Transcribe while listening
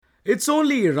It's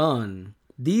only Iran.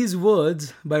 These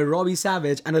words by Robbie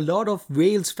Savage and a lot of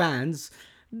Wales fans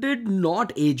did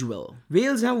not age well.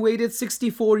 Wales have waited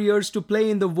 64 years to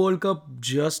play in the World Cup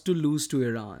just to lose to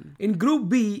Iran. In Group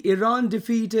B, Iran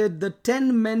defeated the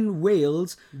 10 men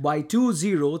Wales by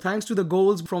 2-0 thanks to the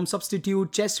goals from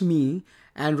substitute Chesmi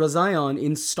and Razayan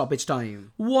in stoppage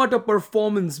time. What a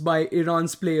performance by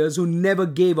Iran's players who never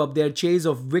gave up their chase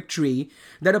of victory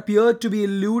that appeared to be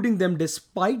eluding them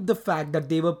despite the fact that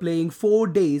they were playing 4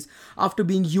 days after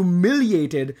being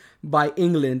humiliated by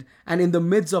England and in the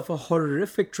midst of a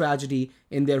horrific tragedy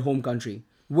in their home country.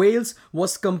 Wales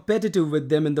was competitive with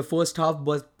them in the first half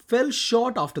but fell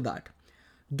short after that.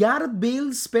 Gareth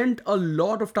Bale spent a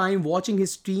lot of time watching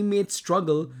his teammates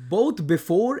struggle both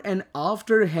before and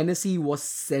after Hennessy was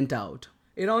sent out.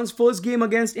 Iran's first game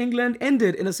against England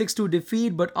ended in a 6-2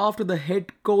 defeat, but after the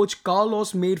head coach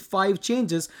Carlos made 5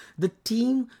 changes, the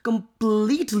team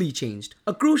completely changed.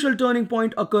 A crucial turning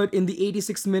point occurred in the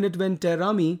 86th minute when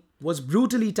Terami was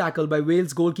brutally tackled by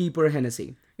Wales goalkeeper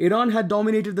Hennessy. Iran had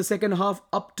dominated the second half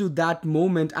up to that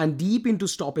moment, and deep into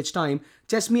stoppage time,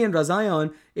 Chesmi and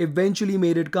Razayan eventually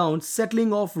made it count,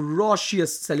 settling off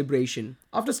raucous celebration.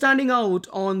 After standing out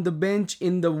on the bench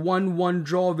in the 1-1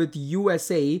 draw with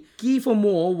USA, Kiefer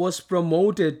Moore was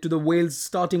promoted to the Wales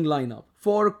starting lineup.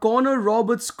 For Connor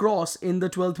Roberts' cross in the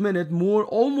 12th minute, Moore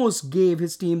almost gave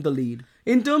his team the lead.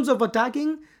 In terms of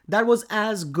attacking, that was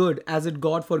as good as it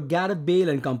got for Gareth Bale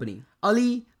and company.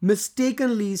 Ali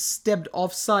mistakenly stepped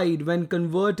offside when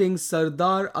converting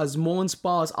Sardar Azmoun's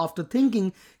pass after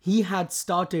thinking he had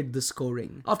started the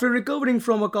scoring. After recovering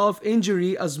from a calf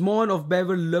injury, Azmoun of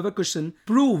Bayer Leverkusen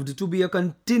proved to be a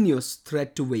continuous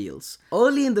threat to Wales.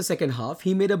 Early in the second half,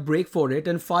 he made a break for it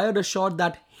and fired a shot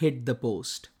that hit the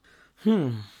post.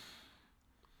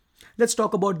 Let's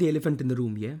talk about the elephant in the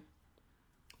room, yeah?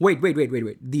 Wait.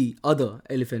 The other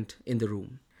elephant in the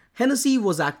room. Hennessy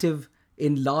was active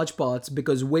in large parts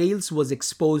because Wales was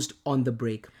exposed on the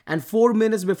break. And 4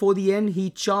 minutes before the end, he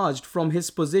charged from his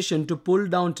position to pull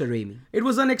down Taremi. It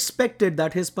was unexpected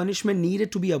that his punishment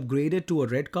needed to be upgraded to a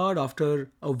red card after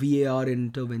a VAR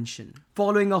intervention.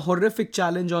 Following a horrific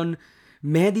challenge on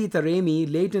Mehdi Taremi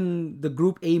late in the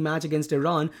Group A match against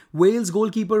Iran, Wales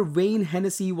goalkeeper Wayne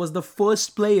Hennessy was the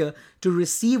first player to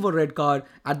receive a red card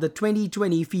at the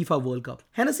 2020 FIFA World Cup.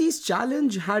 Hennessy's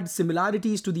challenge had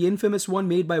similarities to the infamous one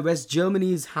made by West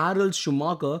Germany's Harald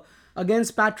Schumacher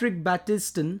against Patrick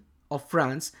Battiston of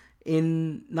France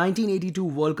in 1982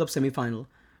 World Cup semi-final.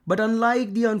 But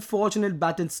unlike the unfortunate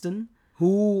Battiston,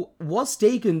 who was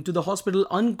taken to the hospital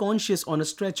unconscious on a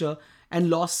stretcher and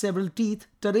lost several teeth,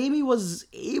 Taremi was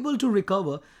able to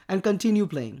recover and continue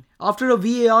playing. After a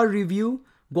VAR review,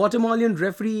 Guatemalan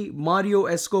referee Mario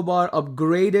Escobar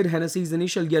upgraded Hennessy's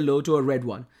initial yellow to a red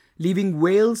one, leaving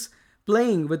Wales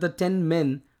playing with the 10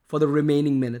 men for the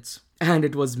remaining minutes. And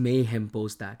it was mayhem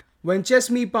post that. When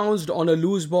Chesney pounced on a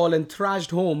loose ball and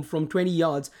thrashed home from 20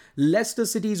 yards, Leicester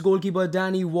City's goalkeeper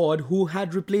Danny Ward, who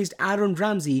had replaced Aaron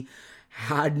Ramsey,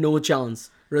 had no chance.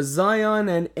 Razayan,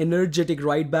 an energetic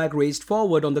right back, raced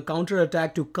forward on the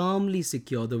counter-attack to calmly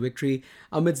secure the victory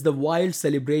amidst the wild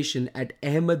celebration at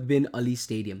Ahmed bin Ali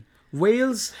Stadium.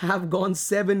 Wales have gone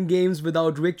 7 games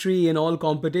without victory in all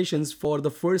competitions for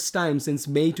the first time since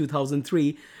May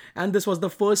 2003, and this was the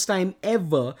first time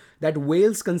ever that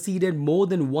Wales conceded more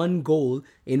than 1 goal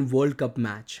in World Cup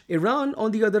match. Iran,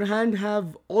 on the other hand,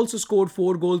 have also scored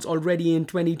 4 goals already in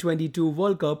 2022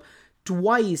 World Cup,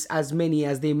 twice as many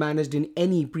as they managed in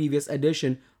any previous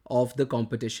edition of the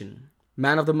competition.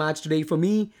 Man of the match today for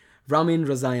me, Ramin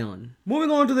Razayan.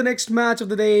 Moving on to the next match of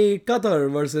the day,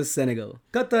 Qatar versus Senegal.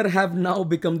 Qatar have now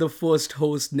become the first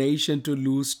host nation to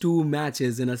lose 2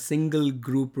 matches in a single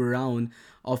group round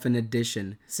of an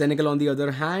edition. Senegal, on the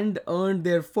other hand, earned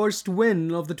their first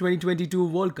win of the 2022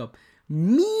 World Cup,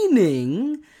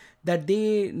 meaning that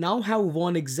they now have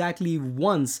won exactly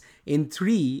once in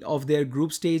 3 of their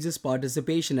group stages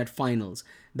participation at finals.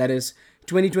 That is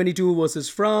 2022 versus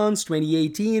France,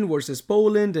 2018 versus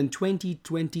Poland, and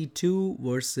 2022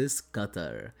 versus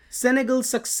Qatar. Senegal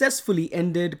successfully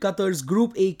ended Qatar's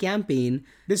Group A campaign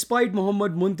despite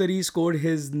Mohamed Muntari scored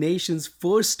his nation's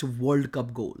first World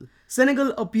Cup goal.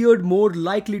 Senegal appeared more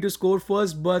likely to score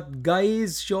first, but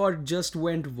Guy's shot just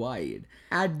went wide.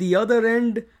 At the other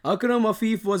end, Akram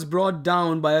Afif was brought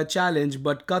down by a challenge,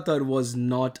 but Qatar was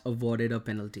not awarded a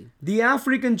penalty. The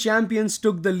African champions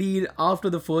took the lead after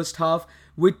the first half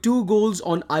with 2 goals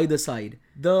on either side.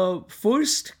 The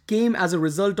first came as a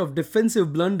result of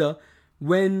defensive blunder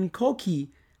when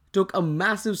Koki took a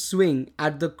massive swing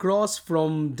at the cross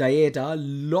from Dieta,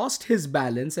 lost his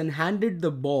balance and handed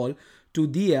the ball to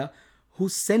Dia, who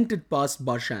sent it past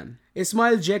Barsham.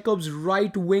 Ismail Jacobs'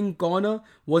 right wing corner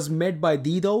was met by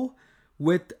Dido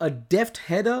with a deft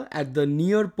header at the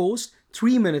near post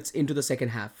 3 minutes into the second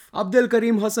half. Abdel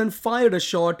Karim Hassan fired a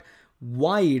shot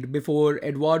wide before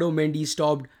Eduardo Mendy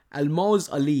stopped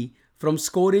Almouz Ali from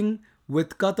scoring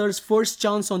with Qatar's first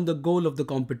chance on the goal of the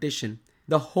competition.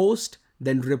 The host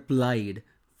then replied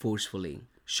forcefully.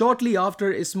 Shortly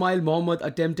after, Ismail Mohammed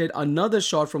attempted another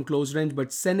shot from close range,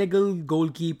 but Senegal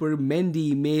goalkeeper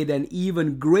Mendy made an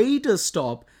even greater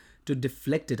stop to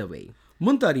deflect it away.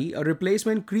 Muntari, a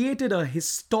replacement, created a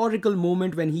historical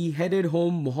moment when he headed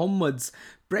home Mohammed's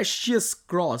precious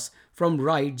cross from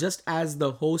right just as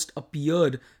the host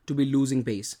appeared to be losing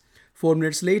pace. 4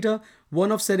 minutes later,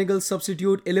 one of Senegal's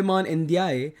substitute Iliman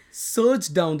Ndiaye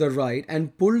surged down the right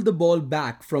and pulled the ball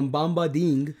back from Bamba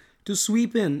Dieng to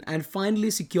sweep in and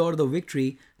finally secure the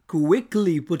victory,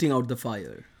 quickly putting out the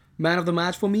fire. Man of the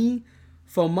match for me,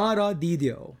 Famara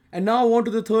Didio. And now on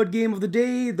to the third game of the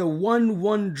day, the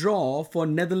 1-1 draw for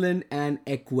Netherlands and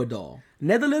Ecuador.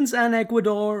 Netherlands and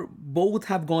Ecuador both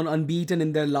have gone unbeaten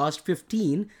in their last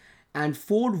 15 and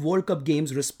 4 World Cup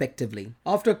games respectively.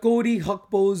 After Cody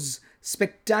Gakpo's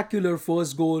spectacular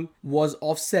first goal was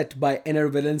offset by Ener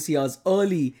Valencia's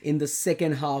early in the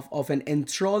second half of an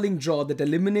enthralling draw that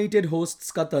eliminated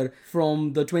hosts Qatar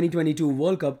from the 2022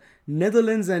 World Cup,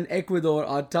 Netherlands and Ecuador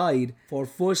are tied for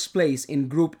first place in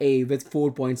Group A with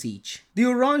 4 points each. The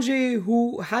Orange,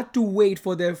 who had to wait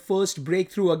for their first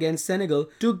breakthrough against Senegal,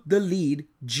 took the lead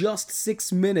just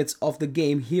 6 minutes of the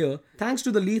game here, thanks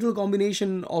to the lethal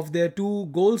combination of their 2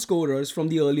 goal scorers from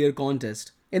the earlier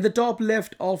contest. In the top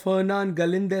left of Hernan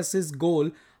Galindez'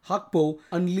 goal, Gakpo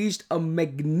unleashed a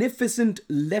magnificent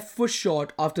left foot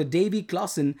shot after Davy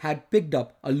Klaassen had picked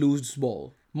up a loose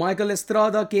ball. Michael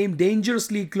Estrada came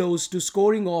dangerously close to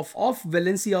scoring off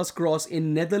Valencia's cross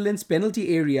in Netherlands'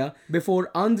 penalty area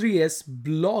before Andries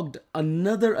blocked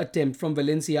another attempt from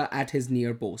Valencia at his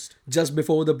near post. Just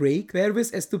before the break,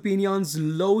 Pervis Estupinian's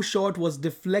low shot was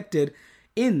deflected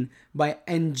in by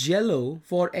Angelo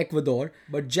for Ecuador,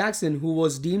 but Jackson, who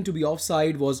was deemed to be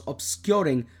offside, was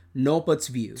obscuring Nopat's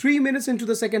view. 3 minutes into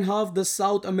the second half, the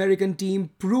South American team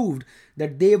proved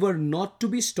that they were not to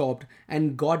be stopped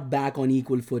and got back on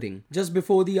equal footing. Just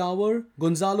before the hour,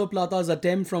 Gonzalo Plata's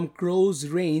attempt from close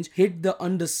range hit the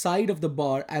underside of the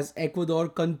bar as Ecuador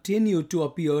continued to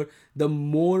appear the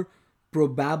more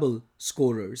probable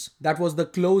scorers. That was the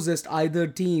closest either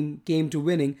team came to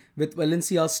winning, with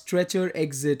Valencia's stretcher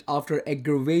exit after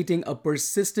aggravating a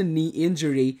persistent knee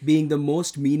injury being the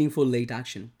most meaningful late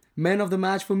action. Man of the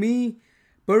match for me,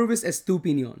 Pervis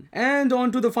Estupinian. And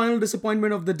on to the final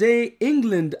disappointment of the day,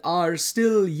 England are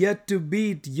still yet to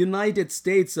beat United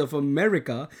States of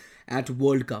America at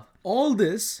World Cup. All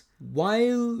this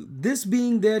while this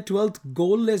being their 12th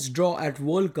goalless draw at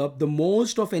World Cup, the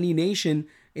most of any nation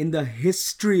in the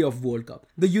history of World Cup.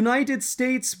 The United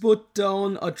States put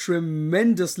down a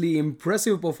tremendously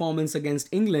impressive performance against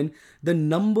England, the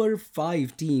number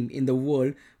 5 team in the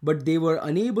world, but they were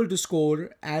unable to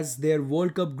score as their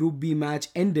World Cup Group B match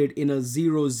ended in a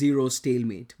 0-0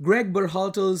 stalemate. Greg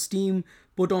Berhalter's team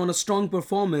put on a strong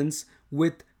performance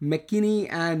with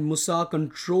McKennie and Musa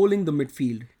controlling the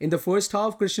midfield. In the first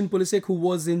half, Christian Pulisic, who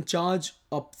was in charge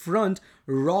up front,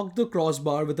 rocked the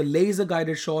crossbar with a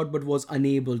laser-guided shot but was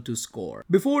unable to score.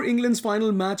 Before England's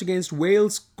final match against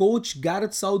Wales, coach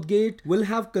Gareth Southgate will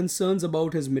have concerns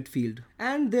about his midfield.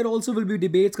 And there also will be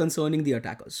debates concerning the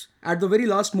attackers. At the very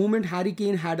last moment, Harry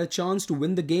Kane had a chance to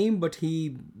win the game, but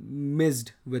he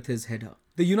missed with his header.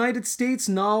 The United States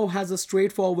now has a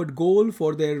straightforward goal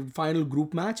for their final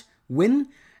group match: win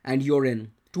and you're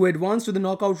in. To advance to the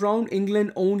knockout round,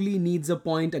 England only needs a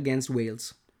point against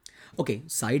Wales. Okay,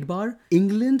 sidebar.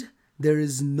 England, there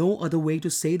is no other way to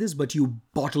say this, but you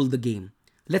bottled the game.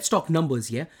 Let's talk numbers,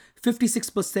 yeah?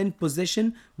 56%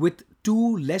 possession with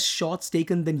 2 less shots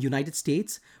taken than United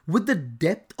States. With the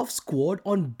depth of squad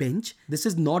on bench, this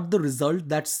is not the result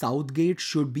that Southgate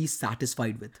should be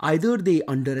satisfied with. Either they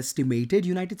underestimated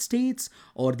United States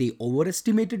or they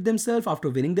overestimated themselves after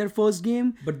winning their first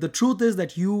game. But the truth is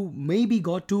that you maybe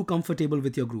got too comfortable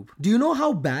with your group. Do you know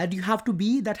how bad you have to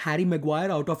be that Harry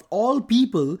Maguire, out of all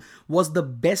people, was the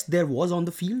best there was on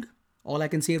the field? All I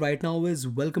can say right now is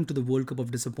welcome to the World Cup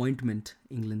of Disappointment,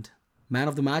 England. Man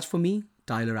of the match for me,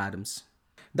 Tyler Adams.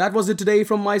 That was it today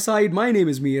from my side. My name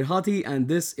is Mir Hathi and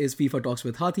this is FIFA Talks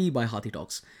with Hathi by Hathi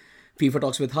Talks. FIFA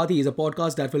Talks with Hathi is a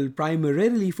podcast that will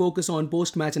primarily focus on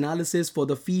post-match analysis for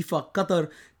the FIFA Qatar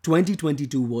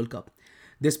 2022 World Cup.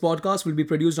 This podcast will be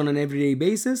produced on an everyday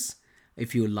basis.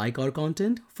 If you like our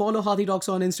content, follow Hathi Talks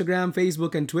on Instagram,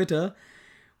 Facebook and Twitter.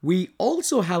 We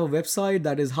also have a website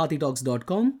that is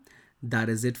heartytalks.com. That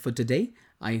is it for today.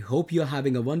 I hope you're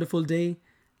having a wonderful day.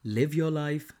 Live your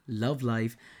life, love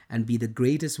life, and be the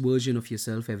greatest version of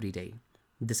yourself every day.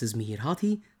 This is Mihir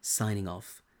Hathi signing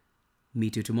off.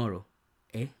 Meet you tomorrow.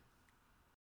 Eh?